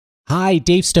Hi,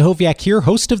 Dave Stachowiak here,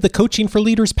 host of the Coaching for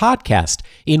Leaders podcast.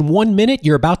 In 1 minute,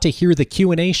 you're about to hear the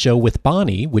Q&A show with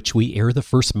Bonnie, which we air the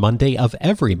first Monday of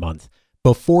every month.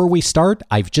 Before we start,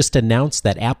 I've just announced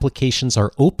that applications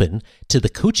are open to the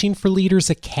Coaching for Leaders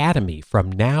Academy from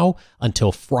now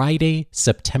until Friday,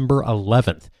 September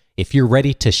 11th. If you're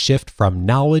ready to shift from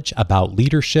knowledge about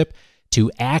leadership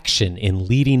to action in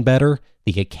leading better,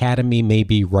 the Academy may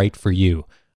be right for you.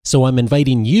 So I'm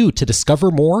inviting you to discover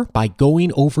more by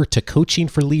going over to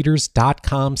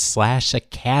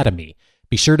coachingforleaders.com/academy.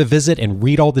 Be sure to visit and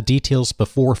read all the details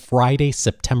before Friday,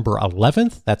 September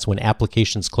 11th. That's when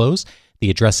applications close.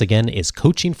 The address again is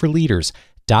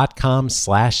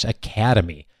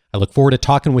coachingforleaders.com/academy. I look forward to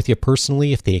talking with you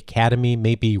personally if the Academy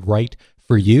may be right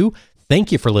for you.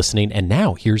 Thank you for listening. And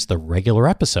now here's the regular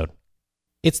episode.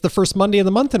 It's the first Monday of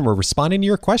the month, and we're responding to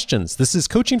your questions. This is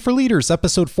Coaching for Leaders,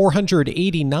 episode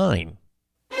 489.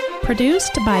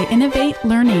 Produced by Innovate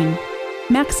Learning,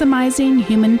 maximizing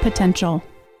human potential.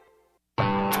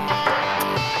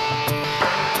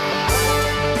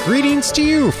 Greetings to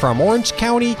you from Orange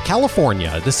County,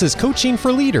 California. This is Coaching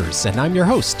for Leaders, and I'm your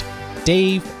host,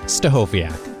 Dave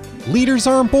Stachowiak. Leaders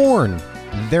aren't born,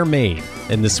 they're made.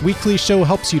 And this weekly show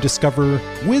helps you discover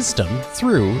wisdom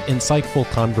through insightful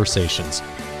conversations.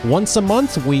 Once a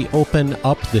month, we open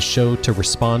up the show to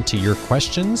respond to your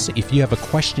questions. If you have a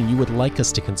question you would like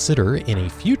us to consider in a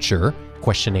future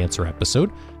question-answer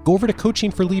episode, go over to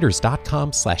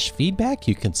coachingforleaders.com/feedback.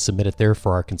 You can submit it there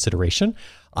for our consideration.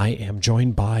 I am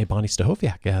joined by Bonnie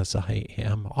Stachowiak, as I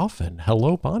am often.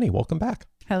 Hello, Bonnie. Welcome back.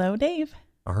 Hello, Dave.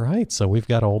 All right, so we've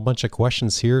got a whole bunch of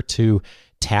questions here to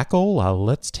tackle.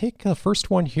 Let's take the first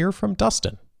one here from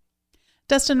Dustin.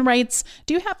 Dustin writes,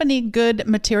 do you have any good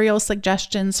material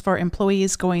suggestions for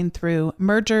employees going through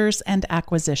mergers and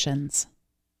acquisitions?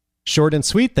 Short and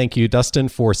sweet. Thank you, Dustin,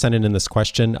 for sending in this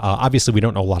question. Obviously, we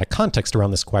don't know a lot of context around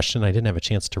this question. I didn't have a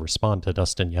chance to respond to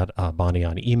Dustin yet, Bonnie,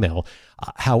 on email.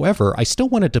 However, I still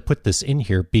wanted to put this in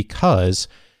here because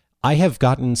I have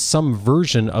gotten some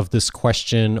version of this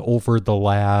question over the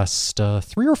last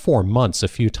 3 or 4 months a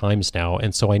few times now.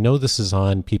 And so I know this is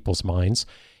on people's minds.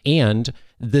 And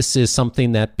this is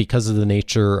something that, because of the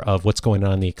nature of what's going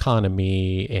on in the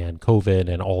economy and COVID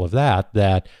and all of that,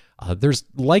 there's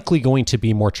likely going to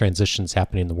be more transitions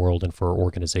happening in the world and for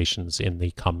organizations in the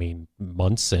coming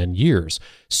months and years.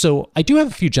 So I do have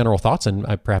a few general thoughts, and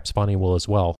perhaps Bonnie will as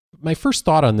well. My first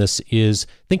thought on this is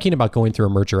thinking about going through a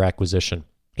merger acquisition.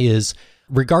 Is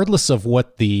regardless of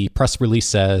what the press release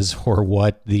says or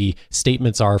what the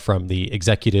statements are from the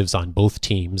executives on both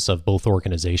teams of both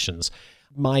organizations,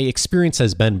 my experience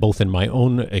has been, both in my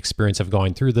own experience of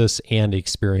going through this and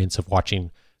experience of watching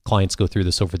clients go through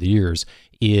this over the years,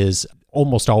 is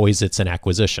almost always it's an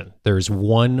acquisition. There's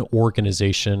one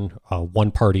organization,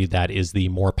 one party that is the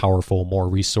more powerful, more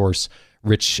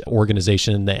resource-rich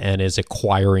organization and is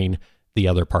acquiring the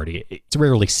other party. It's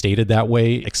rarely stated that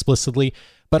way explicitly,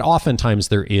 but oftentimes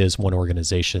there is one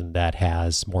organization that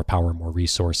has more power, more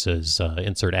resources,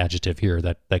 insert adjective here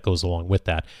that goes along with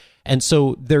that. And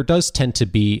so there does tend to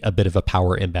be a bit of a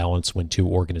power imbalance when two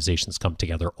organizations come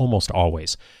together, almost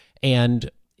always. And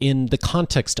in the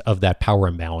context of that power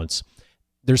imbalance,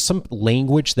 there's some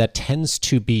language that tends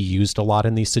to be used a lot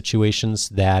in these situations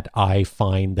that I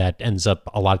find that ends up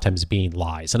a lot of times being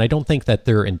lies. And I don't think that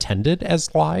they're intended as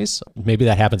lies. Maybe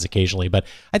that happens occasionally, but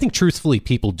I think truthfully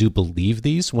people do believe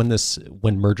these when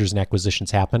mergers and acquisitions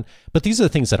happen. But these are the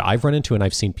things that I've run into and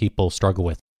I've seen people struggle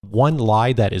with. One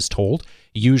lie that is told,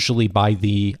 usually by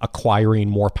the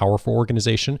acquiring more powerful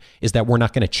organization, is that we're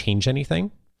not going to change anything.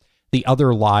 The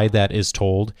other lie that is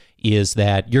told is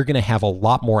that you're going to have a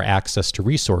lot more access to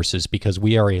resources because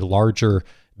we are a larger,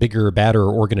 bigger, badder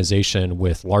organization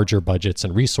with larger budgets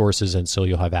and resources, and so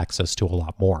you'll have access to a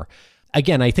lot more.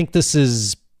 Again, I think this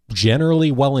is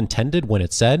generally well intended when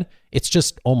it's said. It's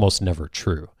just almost never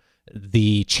true.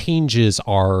 The changes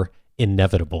are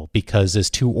inevitable because as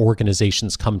two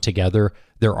organizations come together,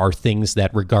 there are things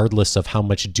that, regardless of how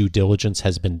much due diligence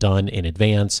has been done in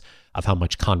advance, of how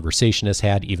much conversation is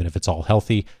had, even if it's all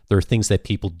healthy, there are things that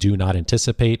people do not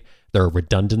anticipate. There are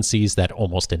redundancies that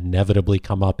almost inevitably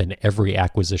come up in every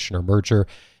acquisition or merger.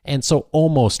 And so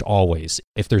almost always,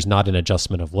 if there's not an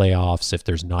adjustment of layoffs, if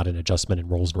there's not an adjustment in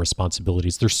roles and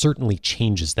responsibilities, there's certainly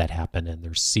changes that happen and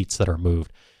there's seats that are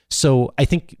moved. So I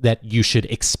think that you should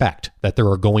expect that there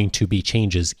are going to be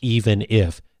changes, even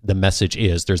if the message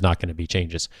is there's not going to be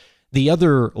changes. The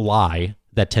other lie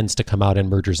that tends to come out in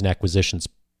mergers and acquisitions,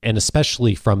 and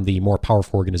especially from the more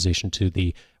powerful organization to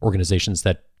the organizations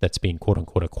that's being quote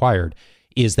unquote acquired,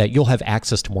 is that you'll have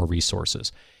access to more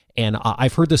resources. And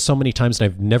I've heard this so many times, and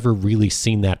I've never really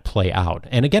seen that play out.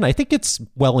 And again, I think it's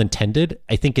well intended.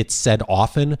 I think it's said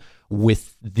often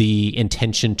with the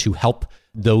intention to help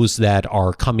those that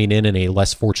are coming in a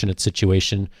less fortunate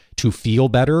situation to feel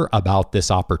better about this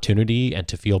opportunity and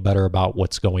to feel better about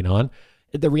what's going on.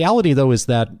 The reality, though, is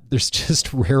that there's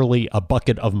just rarely a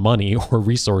bucket of money or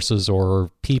resources or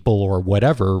people or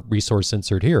whatever resource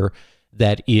insert here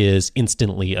that is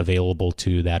instantly available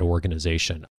to that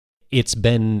organization. It's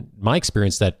been my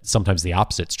experience that sometimes the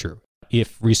opposite's true.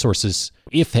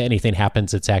 If anything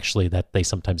happens, it's actually that they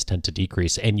sometimes tend to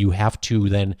decrease. And you have to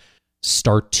then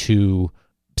start to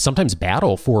sometimes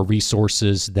battle for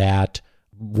resources that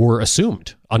were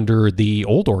assumed under the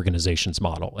old organization's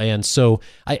model. And so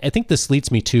I think this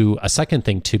leads me to a second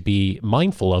thing to be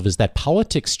mindful of is that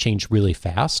politics change really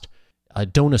fast.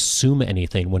 Don't assume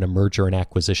anything when a merger and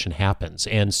acquisition happens.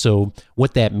 And so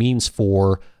what that means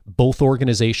for both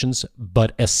organizations,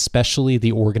 but especially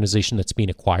the organization that's being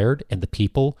acquired and the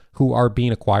people who are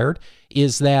being acquired,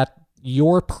 is that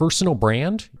your personal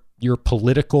brand, your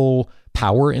political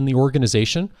power in the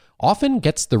organization often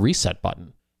gets the reset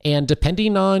button. And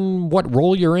depending on what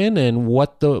role you're in and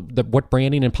what what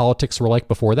branding and politics were like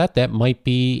before that, that might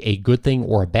be a good thing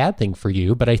or a bad thing for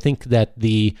you. But I think that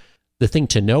the thing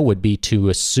to know would be to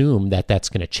assume that that's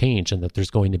going to change and that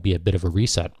there's going to be a bit of a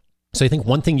reset. So I think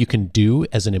one thing you can do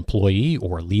as an employee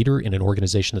or a leader in an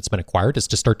organization that's been acquired is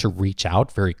to start to reach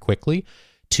out very quickly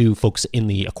to folks in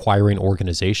the acquiring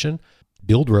organization,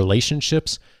 build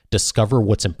relationships, discover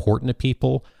what's important to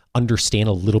people, understand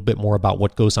a little bit more about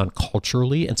what goes on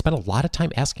culturally, and spend a lot of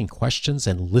time asking questions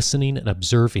and listening and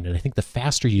observing. And I think the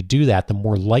faster you do that, the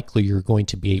more likely you're going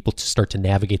to be able to start to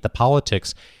navigate the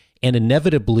politics and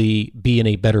inevitably be in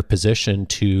a better position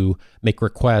to make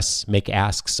requests, make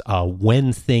asks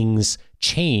when things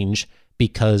change,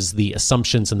 because the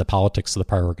assumptions and the politics of the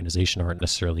prior organization aren't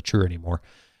necessarily true anymore.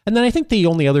 And then I think the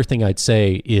only other thing I'd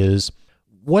say is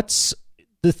what's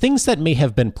the things that may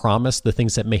have been promised, the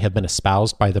things that may have been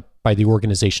espoused by the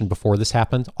organization before this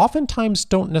happened, oftentimes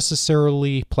don't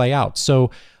necessarily play out.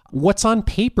 So what's on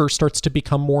paper starts to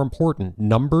become more important.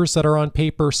 Numbers that are on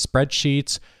paper,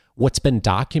 spreadsheets, what's been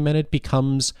documented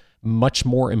becomes much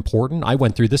more important. I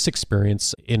went through this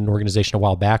experience in an organization a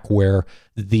while back where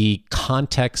the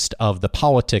context of the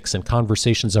politics and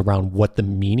conversations around what the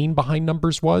meaning behind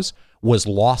numbers was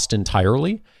lost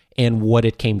entirely. And what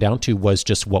it came down to was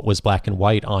just what was black and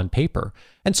white on paper.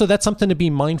 And so that's something to be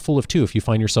mindful of too. If you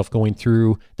find yourself going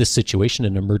through this situation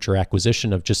in a merger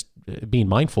acquisition, of just being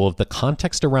mindful of the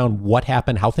context around what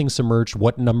happened, how things emerged,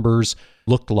 what numbers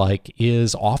looked like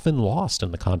is often lost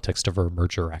in the context of a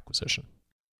merger acquisition.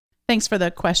 Thanks for the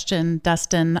question,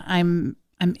 Dustin. I'm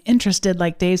interested,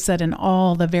 like Dave said, in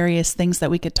all the various things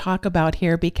that we could talk about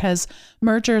here, because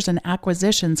mergers and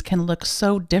acquisitions can look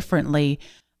so differently.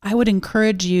 I would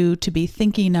encourage you to be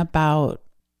thinking about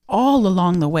all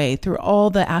along the way through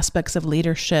all the aspects of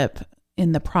leadership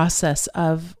in the process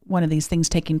of one of these things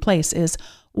taking place is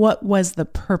what was the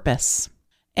purpose?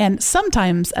 And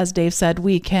sometimes, as Dave said,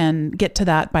 we can get to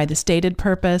that by the stated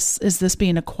purpose. Is this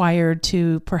being acquired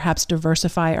to perhaps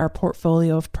diversify our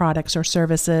portfolio of products or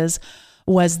services?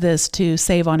 Was this to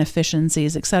save on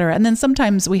efficiencies, et cetera? And then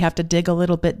sometimes we have to dig a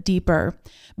little bit deeper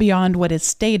beyond what is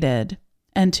stated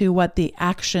and to what the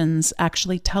actions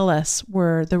actually tell us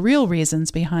were the real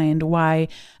reasons behind why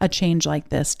a change like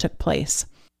this took place.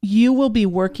 You will be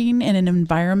working in an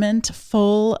environment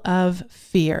full of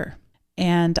fear.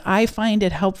 And I find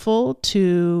it helpful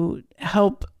to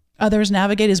help others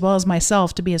navigate, as well as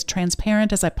myself, to be as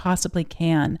transparent as I possibly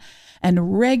can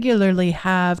and regularly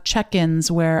have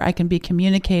check-ins where I can be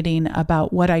communicating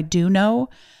about what I do know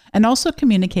and also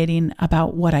communicating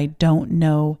about what I don't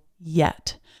know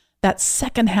yet. That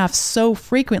second half so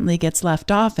frequently gets left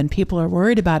off and people are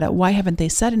worried about it. Why haven't they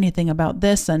said anything about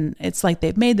this? And it's like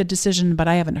they've made the decision, but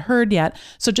I haven't heard yet.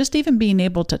 So just even being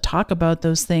able to talk about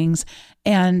those things.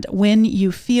 And when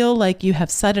you feel like you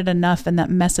have said it enough and that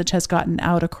message has gotten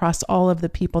out across all of the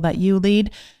people that you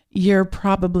lead, you're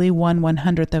probably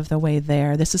 1/100th of the way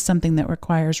there. This is something that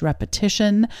requires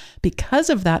repetition.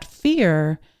 Because of that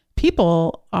fear,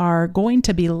 people are going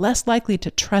to be less likely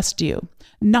to trust you.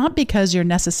 Not because you're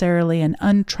necessarily an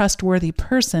untrustworthy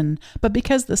person, but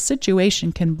because the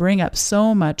situation can bring up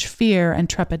so much fear and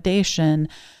trepidation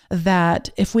that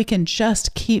if we can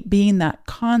just keep being that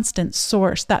constant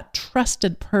source, that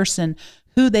trusted person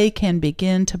who they can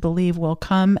begin to believe will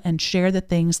come and share the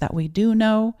things that we do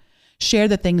know, share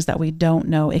the things that we don't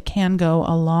know, it can go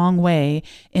a long way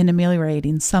in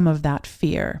ameliorating some of that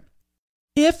fear.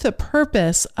 If the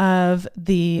purpose of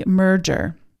the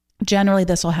merger Generally,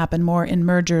 this will happen more in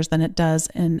mergers than it does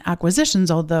in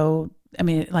acquisitions, although, I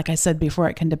mean, like I said before,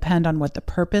 it can depend on what the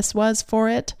purpose was for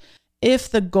it. If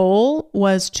the goal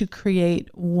was to create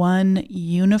one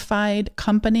unified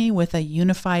company with a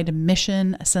unified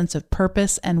mission, a sense of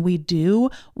purpose, and we do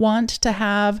want to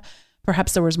have,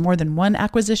 perhaps there was more than one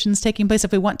acquisitions taking place,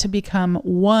 if we want to become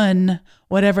one,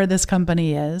 whatever this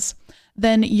company is,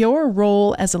 then your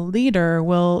role as a leader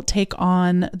will take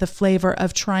on the flavor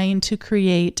of trying to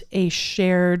create a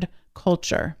shared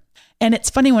culture. And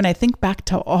it's funny when I think back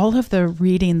to all of the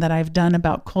reading that I've done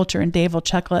about culture, and Dave will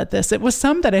chuckle at this, it was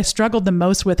some that I struggled the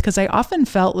most with because I often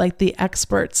felt like the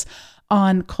experts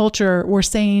on culture were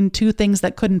saying two things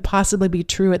that couldn't possibly be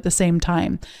true at the same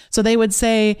time. So they would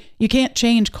say, you can't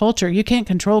change culture, you can't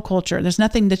control culture, there's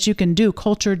nothing that you can do,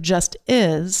 culture just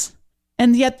is.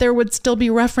 And yet there would still be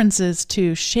references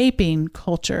to shaping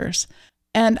cultures.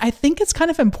 And I think it's kind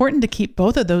of important to keep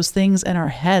both of those things in our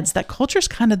heads, that culture is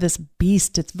kind of this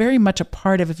beast. It's very much a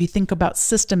part of, if you think about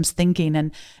systems thinking,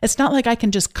 and it's not like I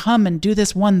can just come and do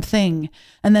this one thing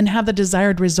and then have the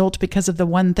desired result because of the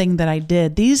one thing that I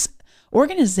did. These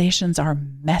organizations are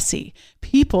messy.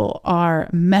 People are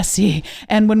messy.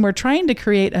 And when we're trying to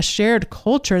create a shared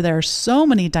culture, there are so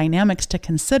many dynamics to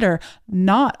consider,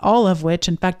 not all of which,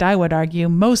 in fact, I would argue,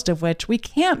 most of which we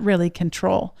can't really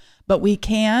control. But we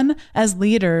can, as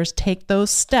leaders, take those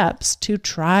steps to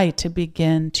try to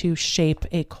begin to shape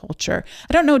a culture.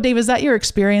 I don't know, Dave, is that your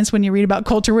experience when you read about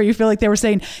culture, where you feel like they were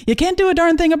saying, you can't do a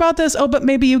darn thing about this? Oh, but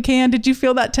maybe you can. Did you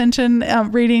feel that tension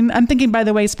reading? I'm thinking, by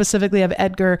the way, specifically of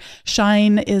Edgar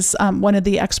Schein is one of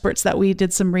the experts that we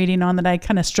did some reading on that I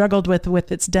kind of struggled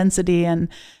with its density and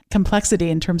complexity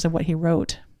in terms of what he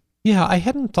wrote. Yeah, I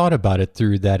hadn't thought about it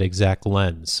through that exact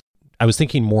lens. I was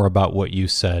thinking more about what you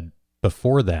said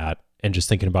before that, and just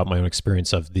thinking about my own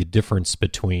experience of the difference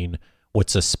between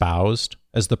what's espoused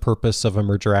as the purpose of a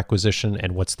merger acquisition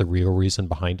and what's the real reason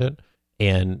behind it.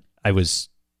 And I was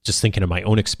just thinking of my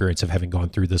own experience of having gone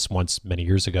through this once many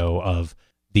years ago, of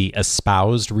the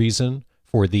espoused reason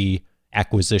for the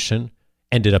acquisition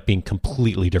ended up being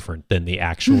completely different than the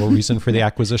actual reason for the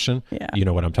acquisition. Yeah. You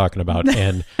know what I'm talking about.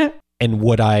 And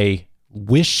what I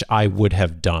wish I would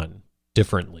have done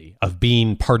differently of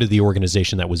being part of the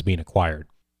organization that was being acquired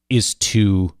is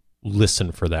to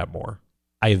listen for that more.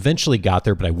 I eventually got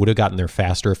there, but I would have gotten there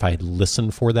faster if I had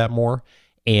listened for that more.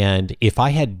 And if I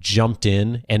had jumped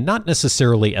in and not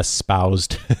necessarily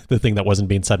espoused the thing that wasn't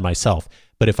being said myself,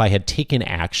 but if I had taken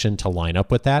action to line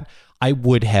up with that, I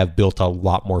would have built a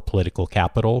lot more political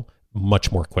capital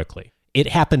much more quickly. It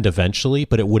happened eventually,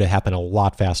 but it would have happened a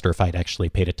lot faster if I'd actually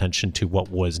paid attention to what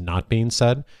was not being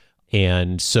said.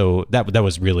 And so that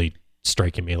was really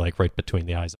striking me like right between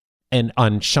the eyes. And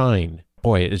on Schein,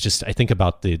 boy, it's just, I think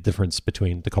about the difference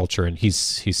between the culture, and he's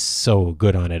so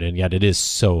good on it, and yet it is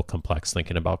so complex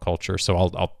thinking about culture.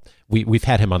 So we've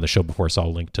had him on the show before, so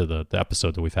I'll link to the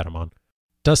episode that we've had him on.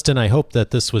 Dustin, I hope that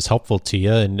this was helpful to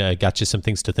you and got you some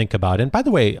things to think about. And by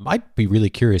the way, I'd be really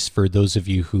curious for those of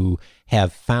you who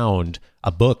have found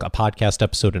a book, a podcast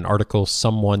episode, an article,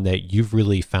 someone that you've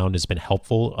really found has been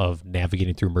helpful of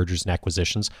navigating through mergers and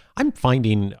acquisitions. I'm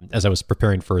finding, as I was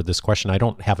preparing for this question, I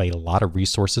don't have a lot of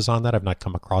resources on that. I've not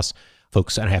come across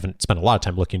folks, and I haven't spent a lot of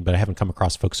time looking, but I haven't come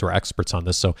across folks who are experts on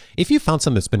this. So if you found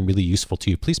something that's been really useful to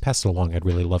you, please pass it along. I'd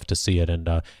really love to see it and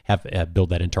build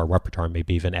that into our repertoire,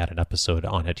 maybe even add an episode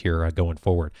on it here going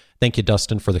forward. Thank you,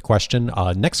 Dustin, for the question.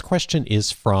 Next question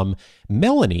is from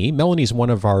Melanie. Melanie's one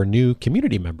of our new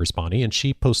community members, Bonnie, and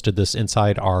she posted this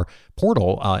inside our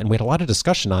portal, and we had a lot of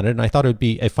discussion on it, and I thought it would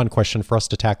be a fun question for us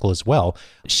to tackle as well.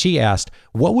 She asked,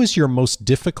 what was your most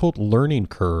difficult learning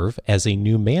curve as a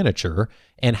new manager,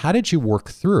 and how did you work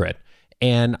through it?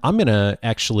 And I'm going to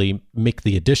actually make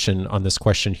the addition on this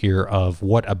question here of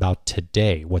what about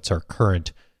today? What's our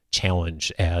current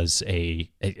challenge as a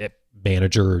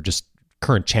manager, or just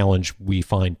current challenge we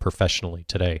find professionally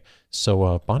today?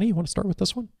 So Bonnie, you want to start with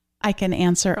this one? I can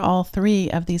answer all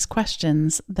three of these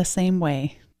questions the same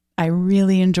way. I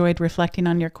really enjoyed reflecting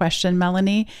on your question,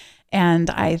 Melanie,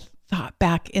 and I thought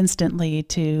back instantly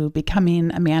to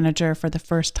becoming a manager for the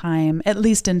first time, at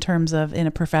least in terms of in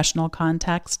a professional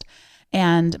context.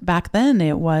 And back then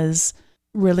it was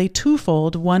really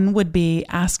twofold. One would be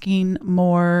asking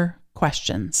more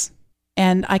questions.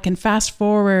 And I can fast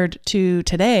forward to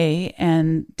today,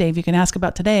 and Dave, you can ask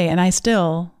about today, and I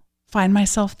still find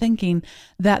myself thinking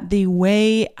that the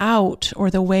way out or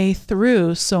the way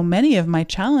through so many of my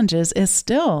challenges is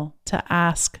still to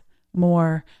ask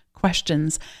more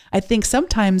questions. I think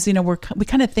sometimes, we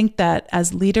kind of think that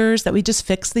as leaders that we just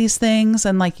fix these things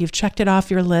and like you've checked it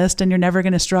off your list and you're never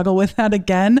going to struggle with that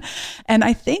again. And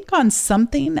I think on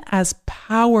something as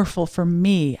powerful for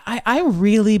me, I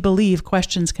really believe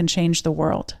questions can change the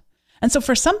world. And so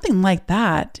for something like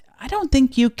that, I don't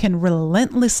think you can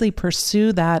relentlessly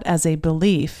pursue that as a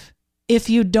belief if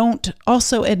you don't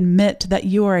also admit that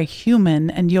you are a human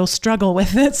and you'll struggle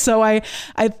with it. So I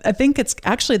think it's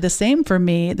actually the same for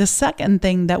me. The second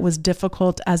thing that was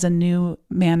difficult as a new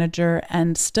manager,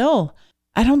 and still,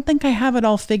 I don't think I have it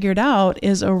all figured out,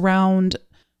 is around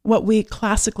what we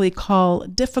classically call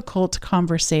difficult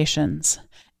conversations.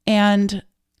 And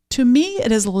to me,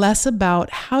 it is less about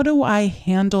how do I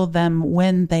handle them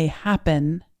when they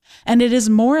happen, and it is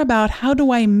more about how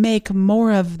do I make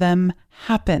more of them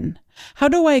happen. How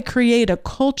do I create a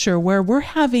culture where we're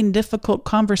having difficult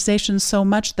conversations so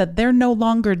much that they're no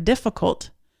longer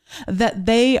difficult, that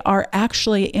they are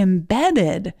actually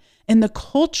embedded in the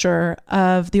culture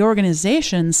of the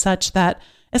organization such that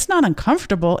it's not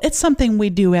uncomfortable. It's something we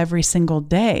do every single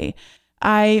day.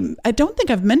 I don't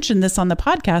think I've mentioned this on the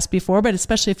podcast before, but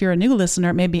especially if you're a new listener,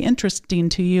 it may be interesting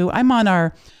to you. I'm on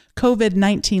our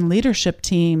COVID-19 leadership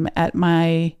team at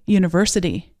my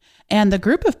university. And the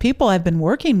group of people I've been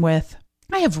working with,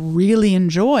 I have really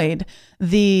enjoyed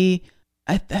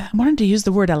I wanted to use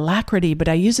the word alacrity, but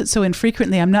I use it so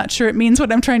infrequently, I'm not sure it means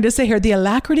what I'm trying to say here. The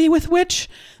alacrity with which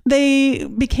they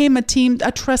became a team,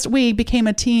 we became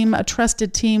a team, a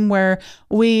trusted team where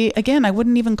I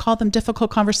wouldn't even call them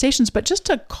difficult conversations, but just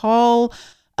to call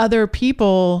other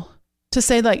people to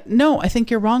say like, no, I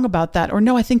think you're wrong about that. Or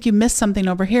no, I think you missed something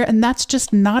over here. And that's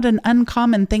just not an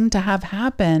uncommon thing to have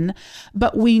happen.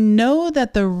 But we know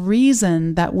that the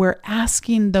reason that we're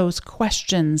asking those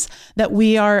questions, that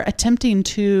we are attempting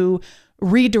to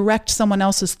redirect someone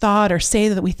else's thought or say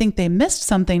that we think they missed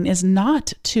something, is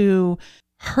not to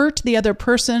hurt the other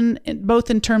person, both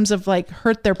in terms of like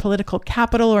hurt their political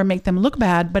capital or make them look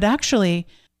bad, but actually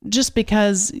just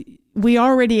because we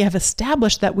already have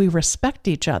established that we respect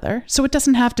each other. So it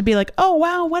doesn't have to be like, oh,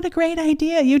 wow, what a great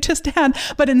idea you just had.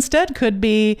 But instead could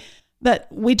be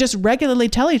that we just regularly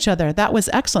tell each other, that was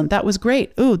excellent. That was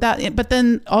great. Ooh, but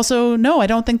then also, no, I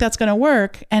don't think that's going to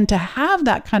work. And to have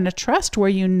that kind of trust where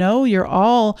you're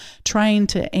all trying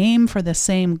to aim for the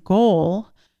same goal,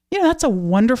 that's a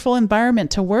wonderful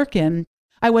environment to work in.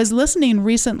 I was listening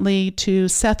recently to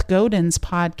Seth Godin's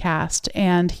podcast,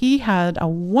 and he had a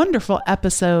wonderful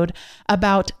episode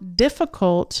about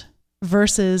difficult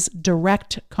versus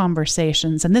direct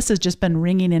conversations. And this has just been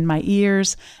ringing in my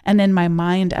ears and in my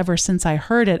mind ever since I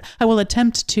heard it. I will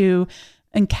attempt to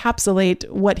encapsulate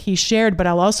what he shared, but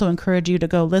I'll also encourage you to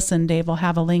go listen. Dave will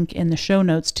have a link in the show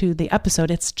notes to the episode.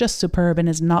 It's just superb and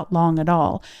is not long at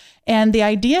all. And the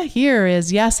idea here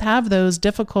is, yes, have those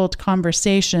difficult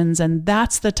conversations. And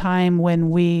that's the time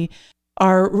when we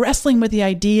are wrestling with the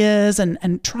ideas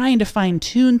and trying to fine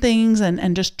tune things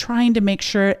and just trying to make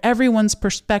sure everyone's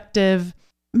perspective,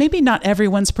 maybe not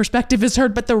everyone's perspective is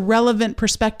heard, but the relevant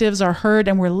perspectives are heard,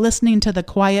 and we're listening to the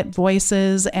quiet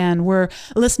voices, and we're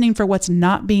listening for what's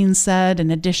not being said in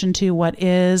addition to what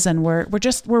is, and we're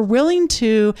willing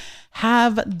to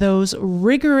have those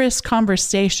rigorous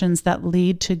conversations that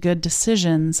lead to good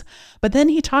decisions. But then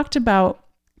he talked about,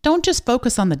 don't just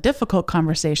focus on the difficult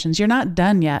conversations. You're not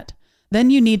done yet. Then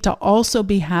you need to also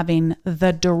be having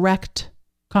the direct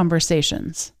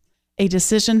conversations. A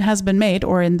decision has been made,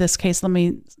 or in this case, let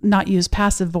me not use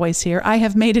passive voice here. I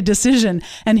have made a decision,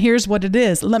 and here's what it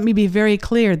is. Let me be very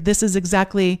clear. This is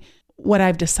exactly what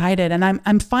I've decided. And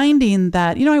I'm finding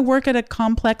that, I work at a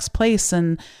complex place,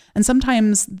 and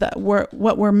sometimes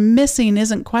what we're missing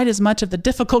isn't quite as much of the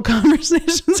difficult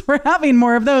conversations. We're having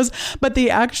more of those, but the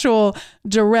actual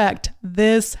direct,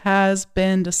 this has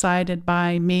been decided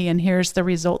by me, and here's the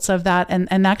results of that.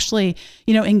 And actually,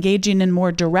 engaging in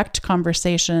more direct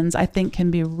conversations, I think can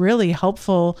be really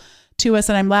helpful to us.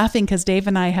 And I'm laughing because Dave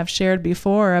and I have shared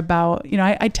before about,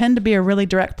 I tend to be a really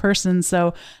direct person.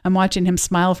 So I'm watching him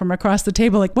smile from across the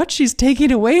table, like what she's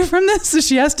taking away from this. So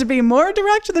she has to be more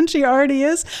direct than she already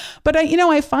is. But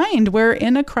I find we're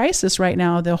in a crisis right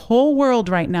now. The whole world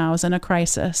right now is in a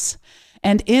crisis.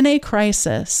 And in a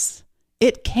crisis,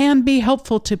 it can be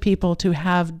helpful to people to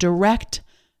have direct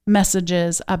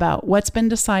messages about what's been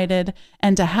decided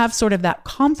and to have sort of that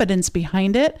confidence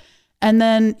behind it. And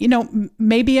then,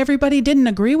 maybe everybody didn't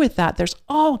agree with that. There's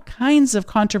all kinds of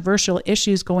controversial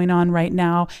issues going on right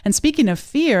now. And speaking of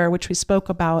fear, which we spoke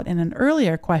about in an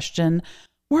earlier question,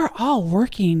 we're all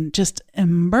working just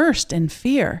immersed in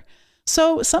fear.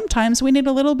 So sometimes we need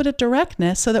a little bit of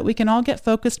directness so that we can all get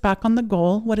focused back on the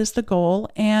goal. What is the goal?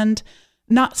 And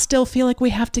not still feel like we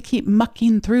have to keep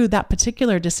mucking through that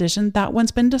particular decision. That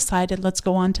one's been decided. Let's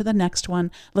go on to the next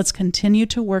one. Let's continue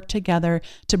to work together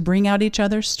to bring out each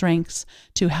other's strengths,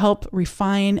 to help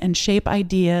refine and shape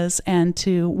ideas, and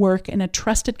to work in a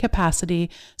trusted capacity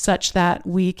such that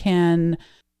we can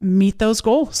meet those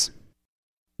goals.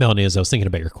 Melanie, as I was thinking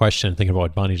about your question, thinking about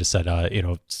what Bonnie just said,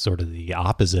 sort of the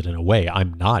opposite in a way.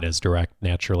 I'm not as direct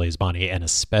naturally as Bonnie, and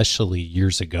especially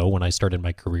years ago when I started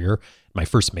my career, my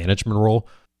first management role,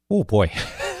 oh boy,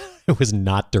 it was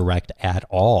not direct at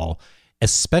all,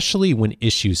 especially when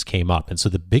issues came up. And so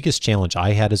the biggest challenge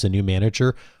I had as a new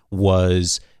manager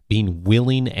was being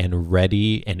willing and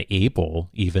ready and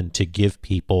able even to give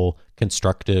people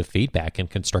constructive feedback and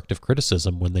constructive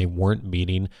criticism when they weren't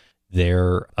meeting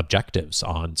their objectives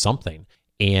on something.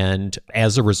 And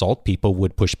as a result, people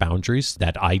would push boundaries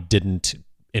that I didn't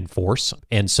enforce.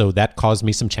 And so that caused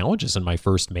me some challenges in my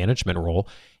first management role.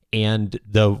 And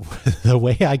the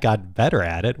way I got better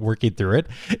at it, working through it,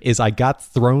 is I got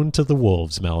thrown to the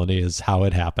wolves, Melanie, is how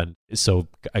it happened. So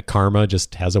karma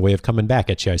just has a way of coming back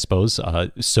at you, I suppose.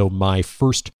 So my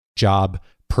first job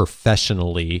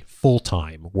professionally,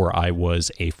 full-time, where I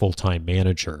was a full-time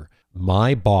manager,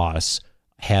 my boss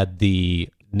had the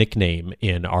nickname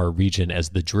in our region as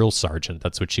the drill sergeant.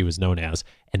 That's what she was known as.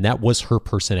 And that was her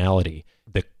personality.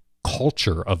 The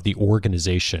culture of the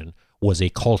organization was a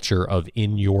culture of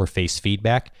in-your-face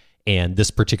feedback. And this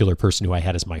particular person who I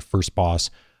had as my first boss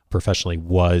professionally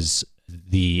was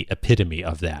the epitome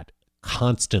of that.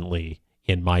 Constantly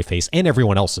in my face, and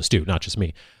everyone else's too, not just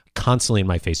me, constantly in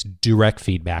my face, direct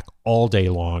feedback all day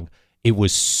long. It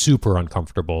was super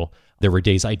uncomfortable. There were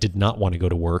days I did not want to go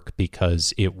to work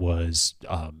because it was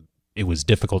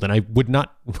difficult. And I would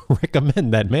not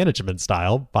recommend that management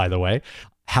style, by the way.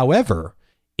 However,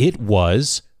 it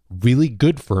was really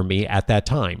good for me at that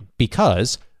time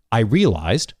because I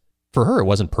realized for her, it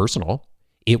wasn't personal.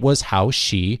 It was how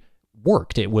she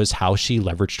worked. It was how she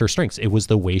leveraged her strengths. It was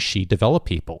the way she developed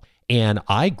people. And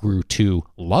I grew to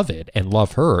love it and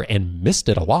love her and missed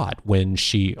it a lot when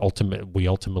we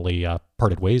ultimately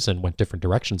parted ways and went different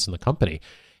directions in the company.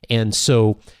 And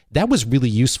so that was really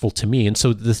useful to me. And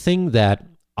so the thing that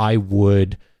I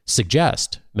would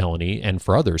suggest, Melanie, and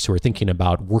for others who are thinking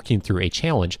about working through a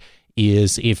challenge,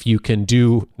 is if you can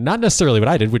do not necessarily what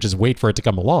I did, which is wait for it to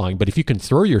come along, but if you can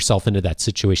throw yourself into that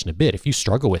situation a bit, if you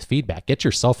struggle with feedback, get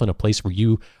yourself in a place where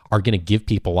you are going to give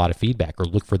people a lot of feedback or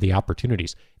look for the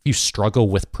opportunities. If you struggle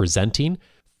with presenting,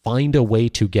 find a way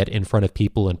to get in front of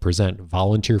people and present,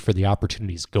 volunteer for the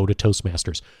opportunities, go to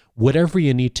Toastmasters, whatever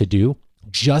you need to do,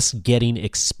 just getting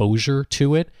exposure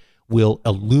to it will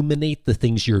illuminate the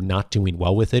things you're not doing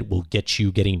well with it, will get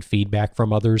you getting feedback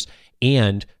from others.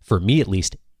 And for me, at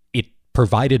least,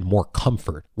 provided more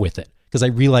comfort with it because I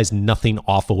realized nothing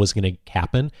awful was going to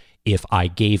happen if I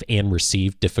gave and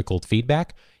received difficult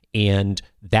feedback, and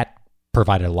that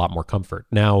provided a lot more comfort.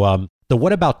 Now, the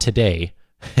what about today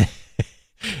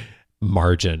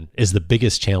margin is the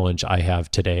biggest challenge I have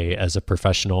today as a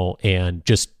professional, and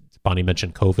just Bonnie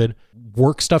mentioned COVID.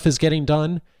 Work stuff is getting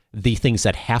done. The things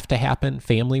that have to happen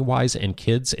family-wise and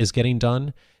kids is getting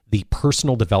done. The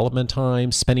personal development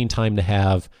time, spending time to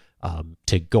have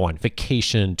to go on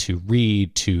vacation, to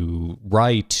read, to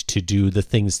write, to do the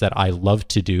things that I love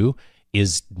to do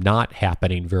is not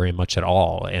happening very much at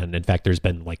all. And in fact, there's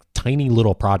been like tiny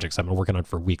little projects I've been working on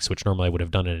for weeks, which normally I would have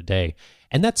done in a day.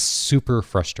 And that's super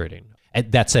frustrating.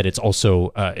 And that said, it's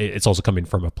also coming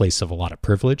from a place of a lot of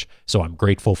privilege. So I'm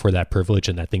grateful for that privilege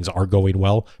and that things are going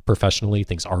well professionally,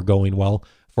 things are going well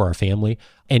for our family.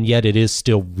 And yet it is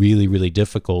still really, really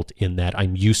difficult in that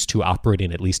I'm used to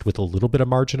operating at least with a little bit of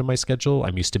margin in my schedule.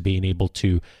 I'm used to being able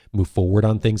to move forward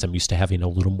on things. I'm used to having a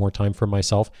little more time for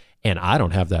myself. And I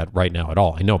don't have that right now at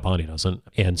all. I know Bonnie doesn't.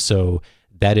 And so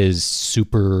that is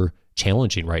super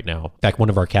challenging right now. In fact, one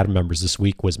of our Academy members this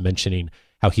week was mentioning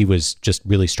how he was just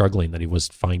really struggling, that he was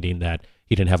finding that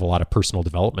he didn't have a lot of personal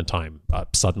development time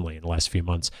suddenly in the last few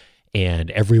months.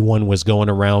 And everyone was going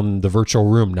around the virtual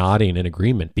room nodding in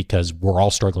agreement because we're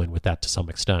all struggling with that to some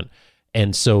extent.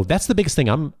 And so that's the biggest thing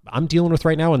I'm dealing with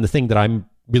right now. And the thing that I'm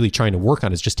really trying to work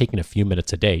on is just taking a few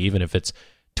minutes a day, even if it's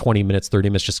 20 minutes, 30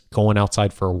 minutes, just going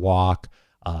outside for a walk,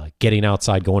 getting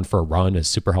outside, going for a run is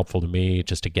super helpful to me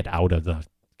just to get out of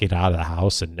the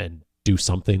house and do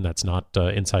something that's not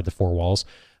inside the four walls.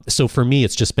 So for me,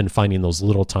 it's just been finding those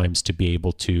little times to be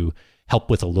able to help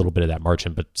with a little bit of that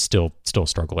margin, but still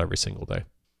struggle every single day.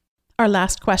 Our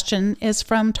last question is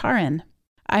from Tarin.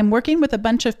 I'm working with a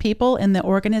bunch of people in the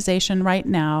organization right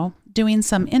now, doing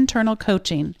some internal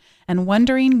coaching and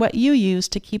wondering what you use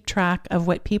to keep track of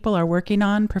what people are working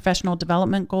on, professional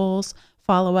development goals,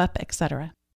 follow-up,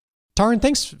 etc. Taryn,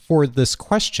 thanks for this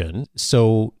question.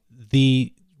 So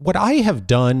what I have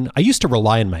done, I used to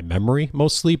rely on my memory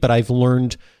mostly, but I've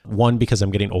learned, one, because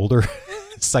I'm getting older.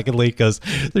 Secondly, because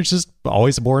there's just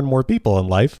always more and more people in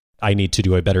life. I need to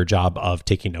do a better job of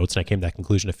taking notes, and I came to that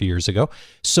conclusion a few years ago.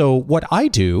 So what I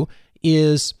do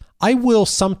is I will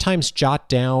sometimes jot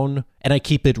down, and I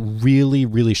keep it really,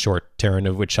 really short, Taryn,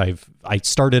 of which I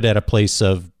started at a place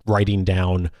of writing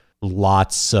down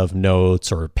lots of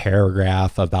notes or a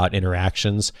paragraph about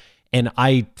interactions. And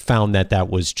I found that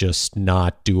was just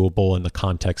not doable in the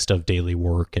context of daily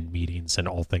work and meetings and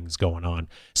all things going on.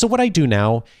 So what I do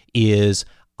now is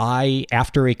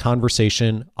after a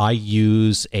conversation, I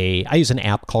use an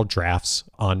app called Drafts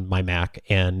on my Mac.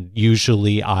 And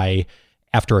usually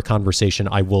after a conversation,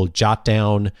 I will jot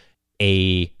down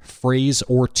a phrase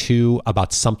or two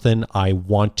about something I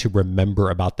want to remember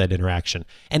about that interaction.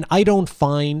 And I don't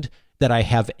find that I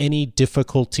have any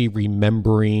difficulty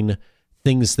remembering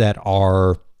things that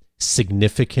are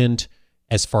significant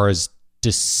as far as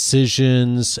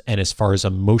decisions and as far as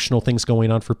emotional things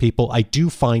going on for people. I do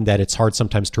find that it's hard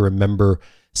sometimes to remember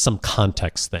some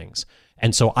context things.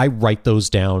 And so I write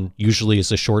those down, usually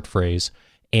as a short phrase,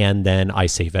 and then I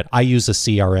save it. I use a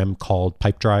CRM called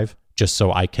Pipedrive just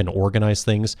so I can organize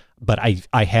things. But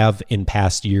I have in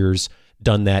past years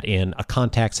done that in a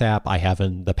contacts app. I have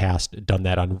in the past done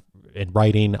that in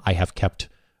writing. I have kept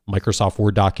Microsoft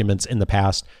Word documents in the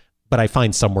past, but I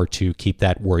find somewhere to keep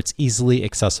that where it's easily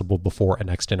accessible before a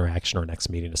next interaction or next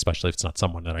meeting, especially if it's not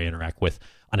someone that I interact with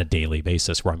on a daily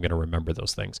basis where I'm going to remember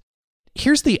those things.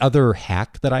 Here's the other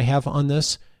hack that I have on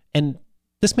this, and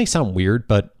this may sound weird,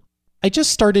 but I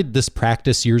just started this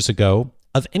practice years ago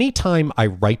of any time I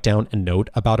write down a note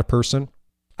about a person,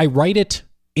 I write it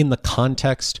in the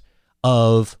context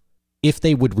of if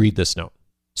they would read this note.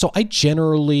 So I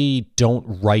generally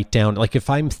don't write down, like if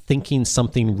I'm thinking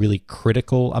something really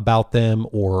critical about them,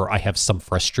 or I have some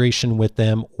frustration with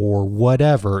them, or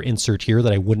whatever, insert here,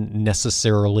 that I wouldn't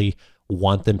necessarily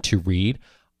want them to read,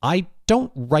 I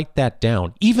don't write that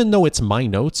down. Even though it's my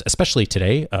notes, especially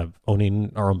today,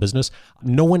 owning our own business,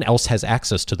 no one else has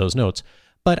access to those notes.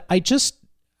 But I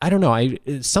don't know,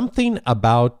 something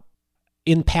about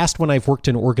in past when I've worked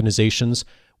in organizations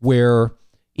where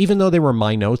even though they were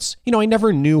my notes, I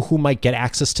never knew who might get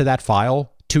access to that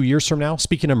file 2 years from now.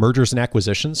 Speaking of mergers and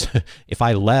acquisitions, if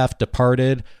I left,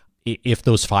 departed, if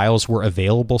those files were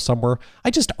available somewhere,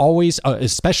 I just always,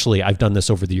 especially I've done this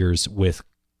over the years with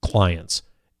clients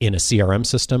in a CRM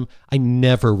system, I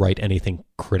never write anything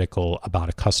critical about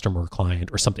a customer or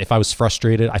client or something. If I was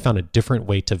frustrated, I found a different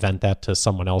way to vent that to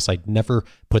someone else. I'd never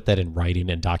put that in writing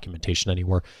and documentation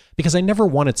anywhere because I never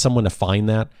wanted someone to find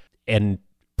that and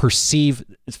perceive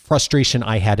frustration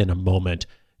I had in a moment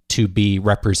to be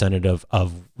representative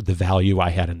of the value I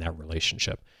had in that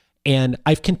relationship. And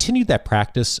I've continued that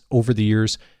practice over the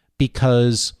years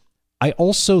because I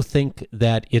also think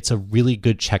that it's a really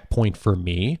good checkpoint for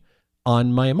me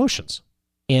on my emotions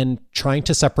and trying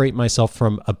to separate myself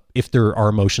from if there are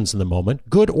emotions in the moment,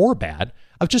 good or bad,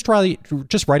 of just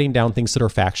writing down things that are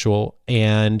factual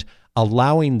and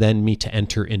allowing then me to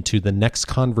enter into the next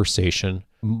conversation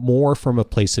more from a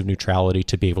place of neutrality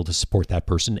to be able to support that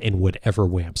person in whatever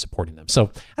way I'm supporting them.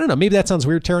 So I don't know, maybe that sounds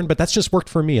weird, Taryn, but that's just worked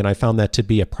for me. And I found that to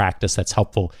be a practice that's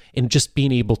helpful in just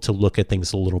being able to look at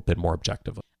things a little bit more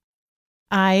objectively.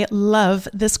 I love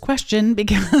this question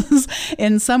because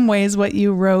in some ways what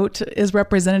you wrote is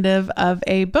representative of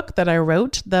a book that I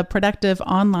wrote, The Productive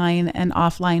Online and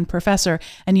Offline Professor.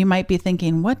 And you might be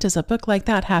thinking, what does a book like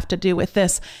that have to do with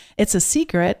this? It's a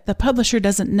secret. The publisher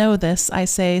doesn't know this, I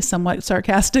say somewhat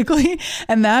sarcastically.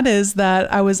 And that is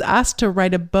that I was asked to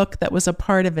write a book that was a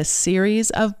part of a series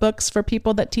of books for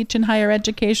people that teach in higher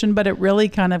education, but it really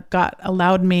kind of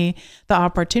allowed me the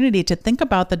opportunity to think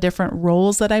about the different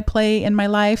roles that I play in my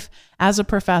life as a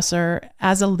professor,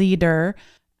 as a leader,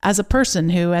 as a person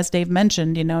who, as Dave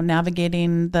mentioned,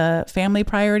 navigating the family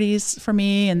priorities for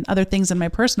me and other things in my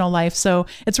personal life. So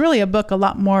it's really a book a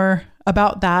lot more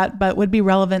about that, but would be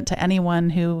relevant to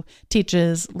anyone who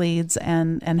teaches, leads,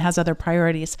 and has other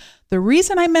priorities. The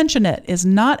reason I mention it is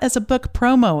not as a book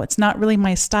promo. It's not really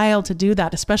my style to do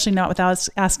that, especially not without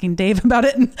asking Dave about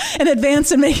it in advance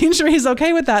and making sure he's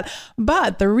okay with that.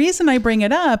 But the reason I bring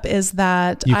it up is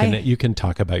that you can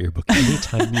talk about your book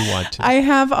anytime you want to. I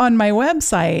have on my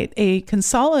website a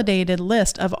consolidated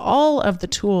list of all of the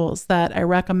tools that I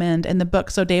recommend in the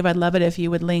book. So Dave, I'd love it if you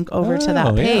would link over to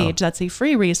that page. Yeah. That's a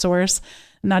free resource.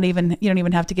 You don't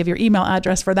even have to give your email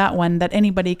address for that one, that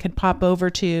anybody could pop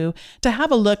over to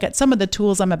have a look at some of the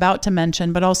tools I'm about to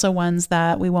mention, but also ones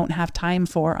that we won't have time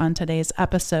for on today's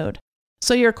episode.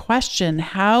 So your question,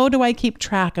 how do I keep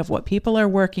track of what people are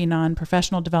working on,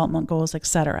 professional development goals,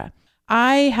 etc.?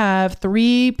 I have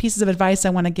 3 pieces of advice I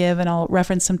want to give, and I'll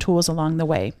reference some tools along the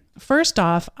way. First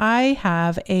off, I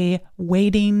have a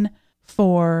waiting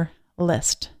for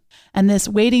list. And this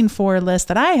waiting for list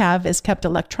that I have is kept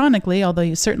electronically, although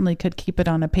you certainly could keep it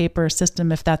on a paper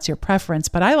system if that's your preference.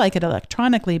 But I like it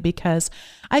electronically because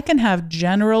I can have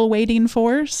general waiting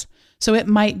fors. So it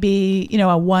might be,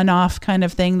 a one-off kind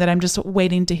of thing that I'm just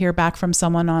waiting to hear back from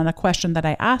someone on a question that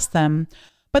I asked them.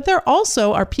 But there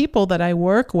also are people that I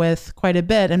work with quite a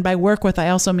bit. And by work with, I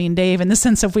also mean Dave in the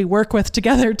sense of we work with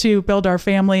together to build our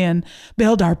family and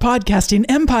build our podcasting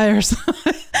empires.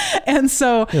 And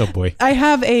so I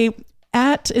have the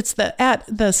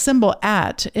symbol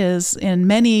 @ is in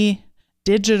many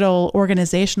digital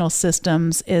organizational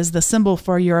systems is the symbol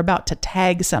for you're about to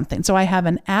tag something. So I have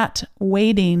an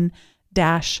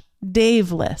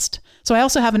 @waiting-Dave list. So I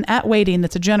also have an @waiting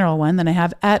that's a general one. Then I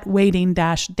have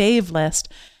 @waiting-Dave list.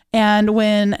 And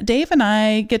when Dave and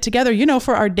I get together,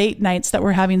 for our date nights that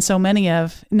we're having so many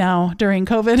of now during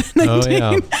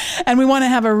COVID-19, and we want to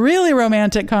have a really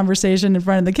romantic conversation in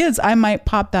front of the kids, I might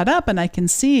pop that up and I can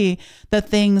see the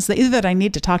things that either that I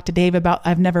need to talk to Dave about,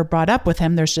 I've never brought up with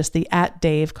him. There's just the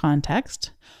 @Dave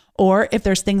context. Or if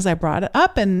there's things I brought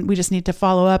up and we just need to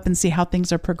follow up and see how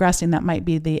things are progressing, that might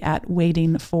be the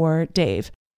 @waiting for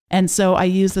Dave. And so I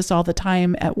use this all the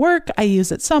time at work. I use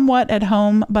it somewhat at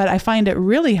home, but I find it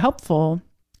really helpful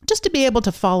just to be able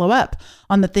to follow up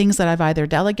on the things that I've either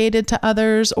delegated to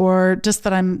others or just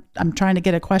that I'm trying to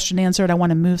get a question answered. I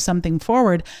want to move something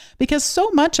forward because so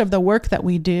much of the work that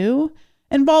we do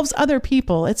involves other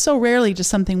people. It's so rarely just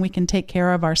something we can take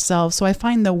care of ourselves. So I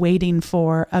find the waiting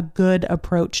for a good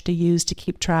approach to use to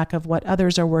keep track of what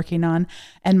others are working on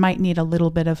and might need a little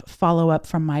bit of follow-up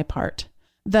from my part.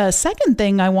 The second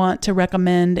thing I want to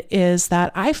recommend is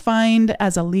that I find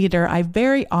as a leader, I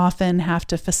very often have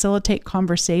to facilitate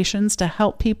conversations to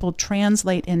help people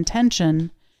translate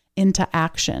intention into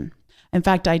action. In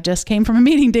fact, I just came from a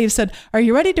meeting. Dave said, "Are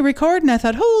you ready to record?" And I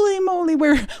thought, holy moly,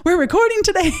 we're recording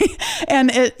today.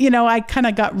 And I kind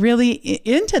of got really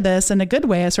into this in a good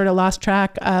way. I sort of lost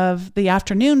track of the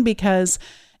afternoon because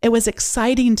it was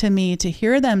exciting to me to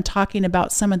hear them talking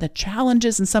about some of the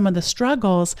challenges and some of the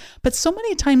struggles, but so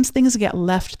many times things get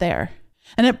left there.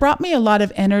 And it brought me a lot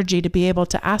of energy to be able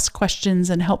to ask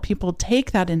questions and help people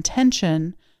take that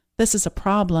intention, this is a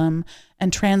problem,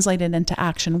 and translate it into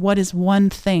action. What is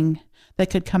one thing that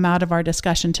could come out of our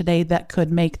discussion today that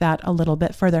could make that a little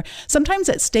bit further? Sometimes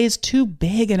it stays too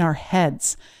big in our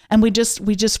heads and we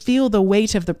just feel the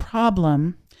weight of the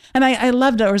problem. And I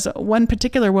loved, there was one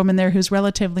particular woman there who's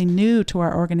relatively new to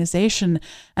our organization.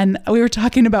 And we were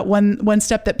talking about one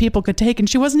step that people could take, and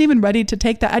she wasn't even ready to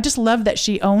take that. I just love that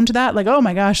she owned that. Like, oh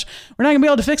my gosh, we're not gonna be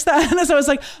able to fix that. And so I was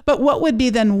like, but what would be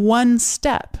then one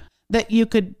step that you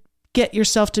could get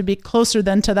yourself to be closer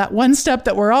then to that one step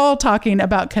that we're all talking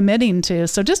about committing to?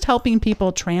 So just helping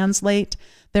people translate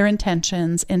their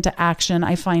intentions into action,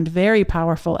 I find very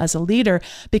powerful as a leader,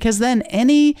 because then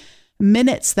any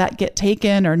minutes that get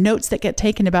taken or notes that get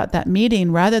taken about that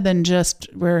meeting, rather than just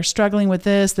we're struggling with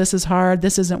this is hard,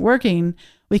 this isn't working,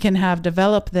 we can have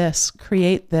develop this,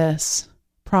 create this,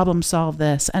 problem solve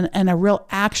this, and a real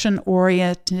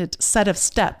action-oriented set of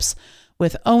steps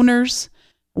with owners,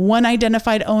 one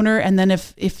identified owner, and then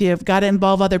if you've got to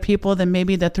involve other people, then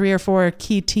maybe the 3 or 4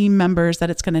 key team members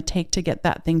that it's going to take to get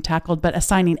that thing tackled, but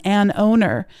assigning an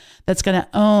owner that's going to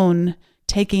own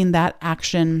taking that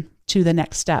action to the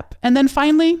next step. And then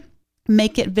finally,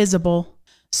 make it visible.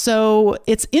 So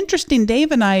it's interesting,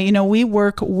 Dave and I, we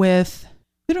work with,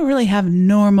 we don't really have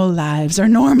normal lives or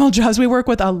normal jobs. We work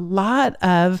with a lot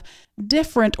of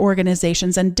different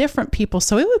organizations and different people.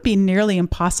 So it would be nearly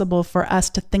impossible for us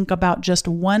to think about just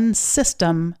one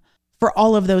system for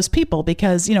all of those people.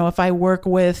 Because, if I work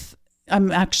with,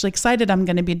 I'm actually excited, I'm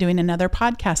going to be doing another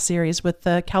podcast series with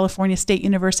the California State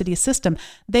University system.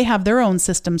 They have their own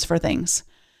systems for things.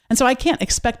 And so I can't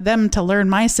expect them to learn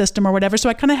my system or whatever. So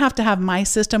I kind of have to have my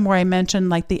system where I mentioned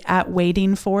like the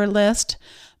 @waiting for list.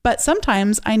 But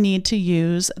sometimes I need to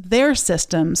use their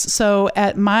systems. So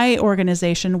at my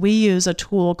organization, we use a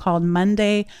tool called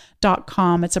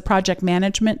Monday.com. It's a project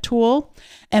management tool.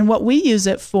 And what we use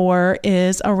it for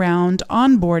is around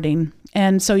onboarding.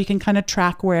 And so you can kind of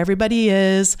track where everybody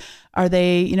is. Are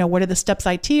they, what are the steps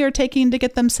IT are taking to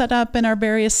get them set up in our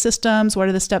various systems? What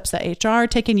are the steps that HR are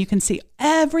taking? You can see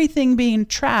everything being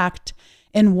tracked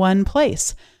in one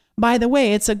place. By the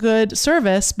way, it's a good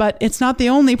service, but it's not the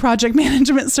only project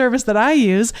management service that I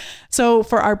use. So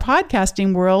for our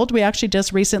podcasting world, we actually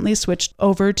just recently switched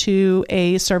over to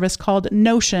a service called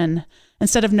Notion.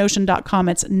 Instead of Notion.com,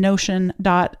 it's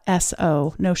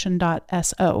Notion.so,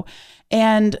 Notion.so.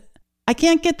 And I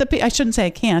can't get I shouldn't say I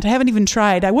can't. I haven't even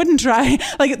tried. I wouldn't try.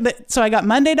 So I got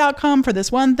Monday.com for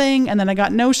this one thing, and then I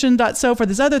got Notion.so for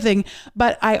this other thing.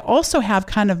 But I also have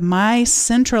kind of my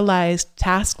centralized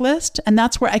task list, and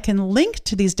that's where I can link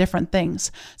to these different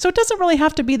things. So it doesn't really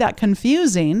have to be that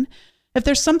confusing. If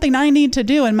there's something I need to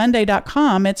do in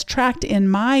Monday.com, it's tracked in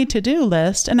my to-do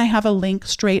list, and I have a link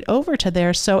straight over to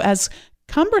there. So as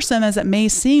cumbersome as it may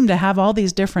seem to have all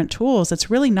these different tools, it's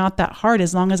really not that hard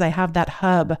as long as I have that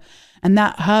hub. And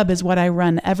that hub is what I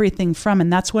run everything from.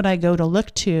 And that's what I go to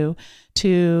look to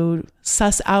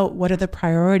suss out what are the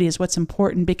priorities, what's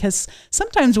important. Because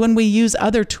sometimes when we use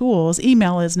other tools,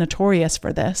 email is notorious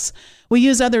for this. We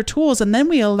use other tools and then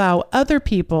we allow other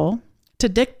people to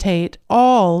dictate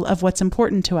all of what's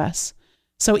important to us.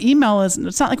 So email it's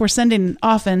not like we're sending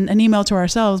often an email to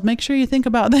ourselves, make sure you think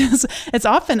about this. It's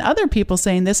often other people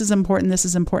saying, this is important, this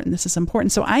is important, this is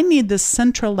important. So I need this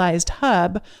centralized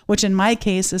hub, which in my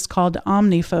case is called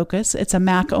OmniFocus. It's a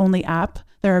Mac only app.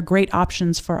 There are great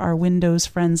options for our Windows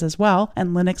friends as well,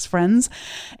 and Linux friends.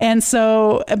 And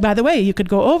so, by the way, you could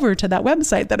go over to that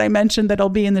website that I mentioned that'll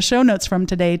be in the show notes from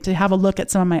today to have a look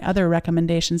at some of my other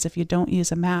recommendations if you don't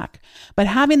use a Mac. But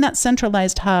having that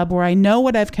centralized hub where I know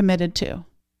what I've committed to,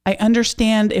 I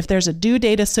understand if there's a due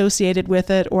date associated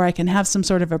with it, or I can have some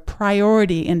sort of a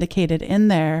priority indicated in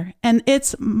there. And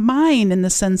it's mine in the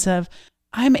sense of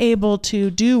I'm able to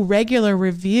do regular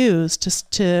reviews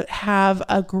to have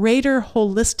a greater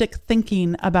holistic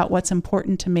thinking about what's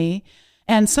important to me.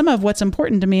 And some of what's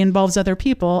important to me involves other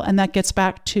people. And that gets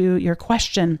back to your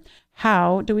question.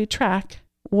 How do we track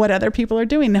what other people are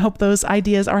doing? I hope those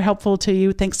ideas are helpful to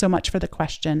you. Thanks so much for the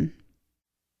question.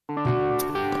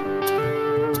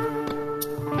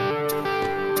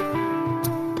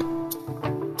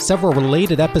 Several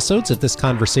related episodes if this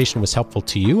conversation was helpful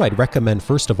to you. I'd recommend,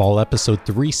 first of all, episode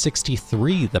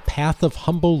 363, The Path of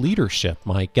Humble Leadership.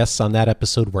 My guests on that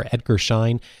episode were Edgar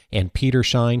Schein and Peter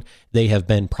Schein. They have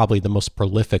been probably the most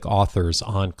prolific authors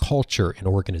on culture in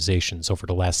organizations over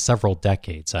the last several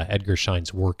decades. Edgar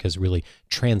Schein's work has really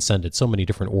transcended so many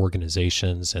different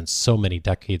organizations and so many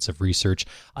decades of research.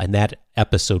 In that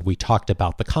episode, we talked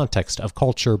about the context of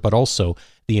culture, but also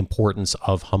the importance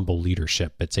of humble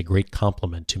leadership. It's a great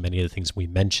complement to many of the things we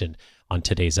mentioned on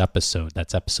today's episode.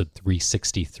 That's episode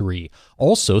 363.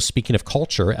 Also, speaking of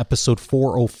culture, episode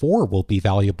 404 will be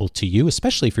valuable to you,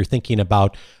 especially if you're thinking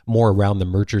about more around the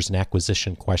mergers and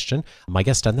acquisition question. My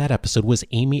guest on that episode was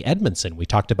Amy Edmondson. We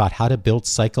talked about how to build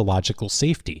psychological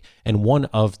safety. And one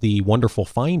of the wonderful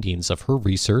findings of her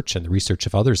research and the research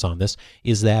of others on this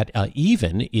is that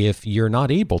even if you're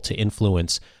not able to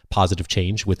influence positive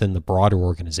change within the broader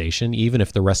organization, even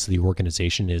if the rest of the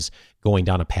organization is going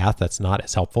down a path that's not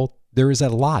as helpful, there is a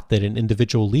lot that an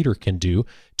individual leader can do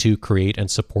to create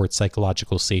and support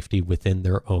psychological safety within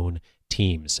their own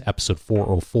teams. Episode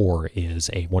 404 is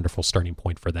a wonderful starting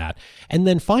point for that. And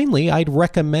then finally, I'd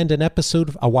recommend an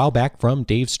episode a while back from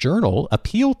Dave's journal,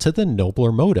 Appeal to the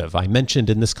Nobler Motive. I mentioned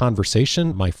in this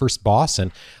conversation my first boss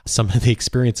and some of the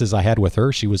experiences I had with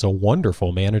her. She was a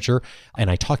wonderful manager, and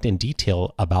I talked in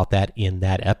detail about that in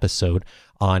that episode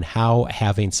on how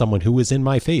having someone who was in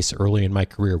my face early in my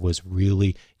career was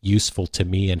really useful to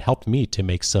me and helped me to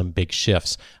make some big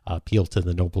shifts. Appeal to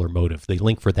the Nobler Motive. The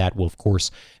link for that will, of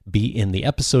course, be in the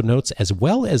episode notes, as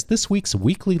well as this week's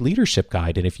weekly leadership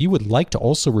guide. And if you would like to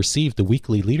also receive the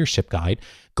weekly leadership guide,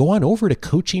 go on over to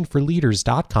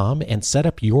coachingforleaders.com and set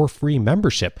up your free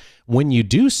membership. When you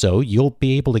do so, you'll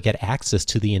be able to get access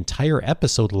to the entire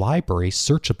episode library,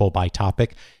 searchable by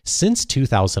topic. Since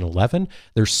 2011,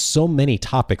 there's so many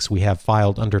topics we have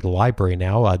filed under the library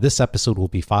now. This episode will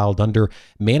be filed under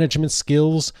management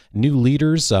skills, new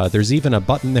leaders. There's even a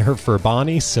button there for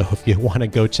Bonnie. So if you want to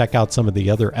go check out some of the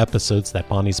other episodes that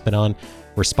Bonnie's been on,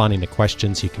 responding to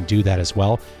questions, you can do that as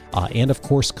well. And of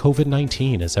course,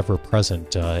 COVID-19 is ever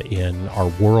present in our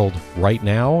world right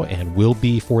now and will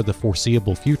be for the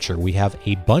foreseeable future. We have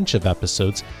a bunch of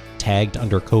episodes tagged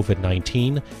under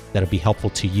COVID-19 that'll be helpful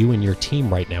to you and your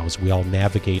team right now as we all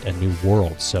navigate a new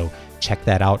world. So check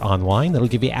that out online. That'll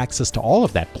give you access to all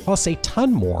of that, plus a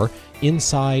ton more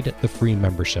inside the free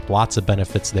membership. Lots of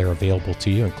benefits there available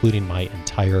to you, including my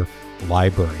entire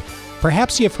library.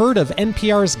 Perhaps you've heard of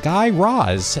NPR's Guy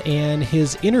Raz and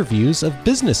his interviews of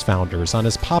business founders on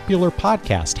his popular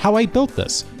podcast, How I Built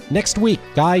This. Next week,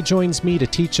 Guy joins me to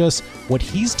teach us what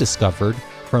he's discovered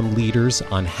from leaders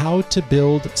on how to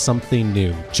build something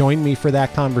new. Join me for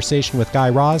that conversation with Guy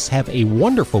Raz. Have a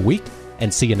wonderful week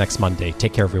and see you next Monday.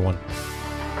 Take care, everyone.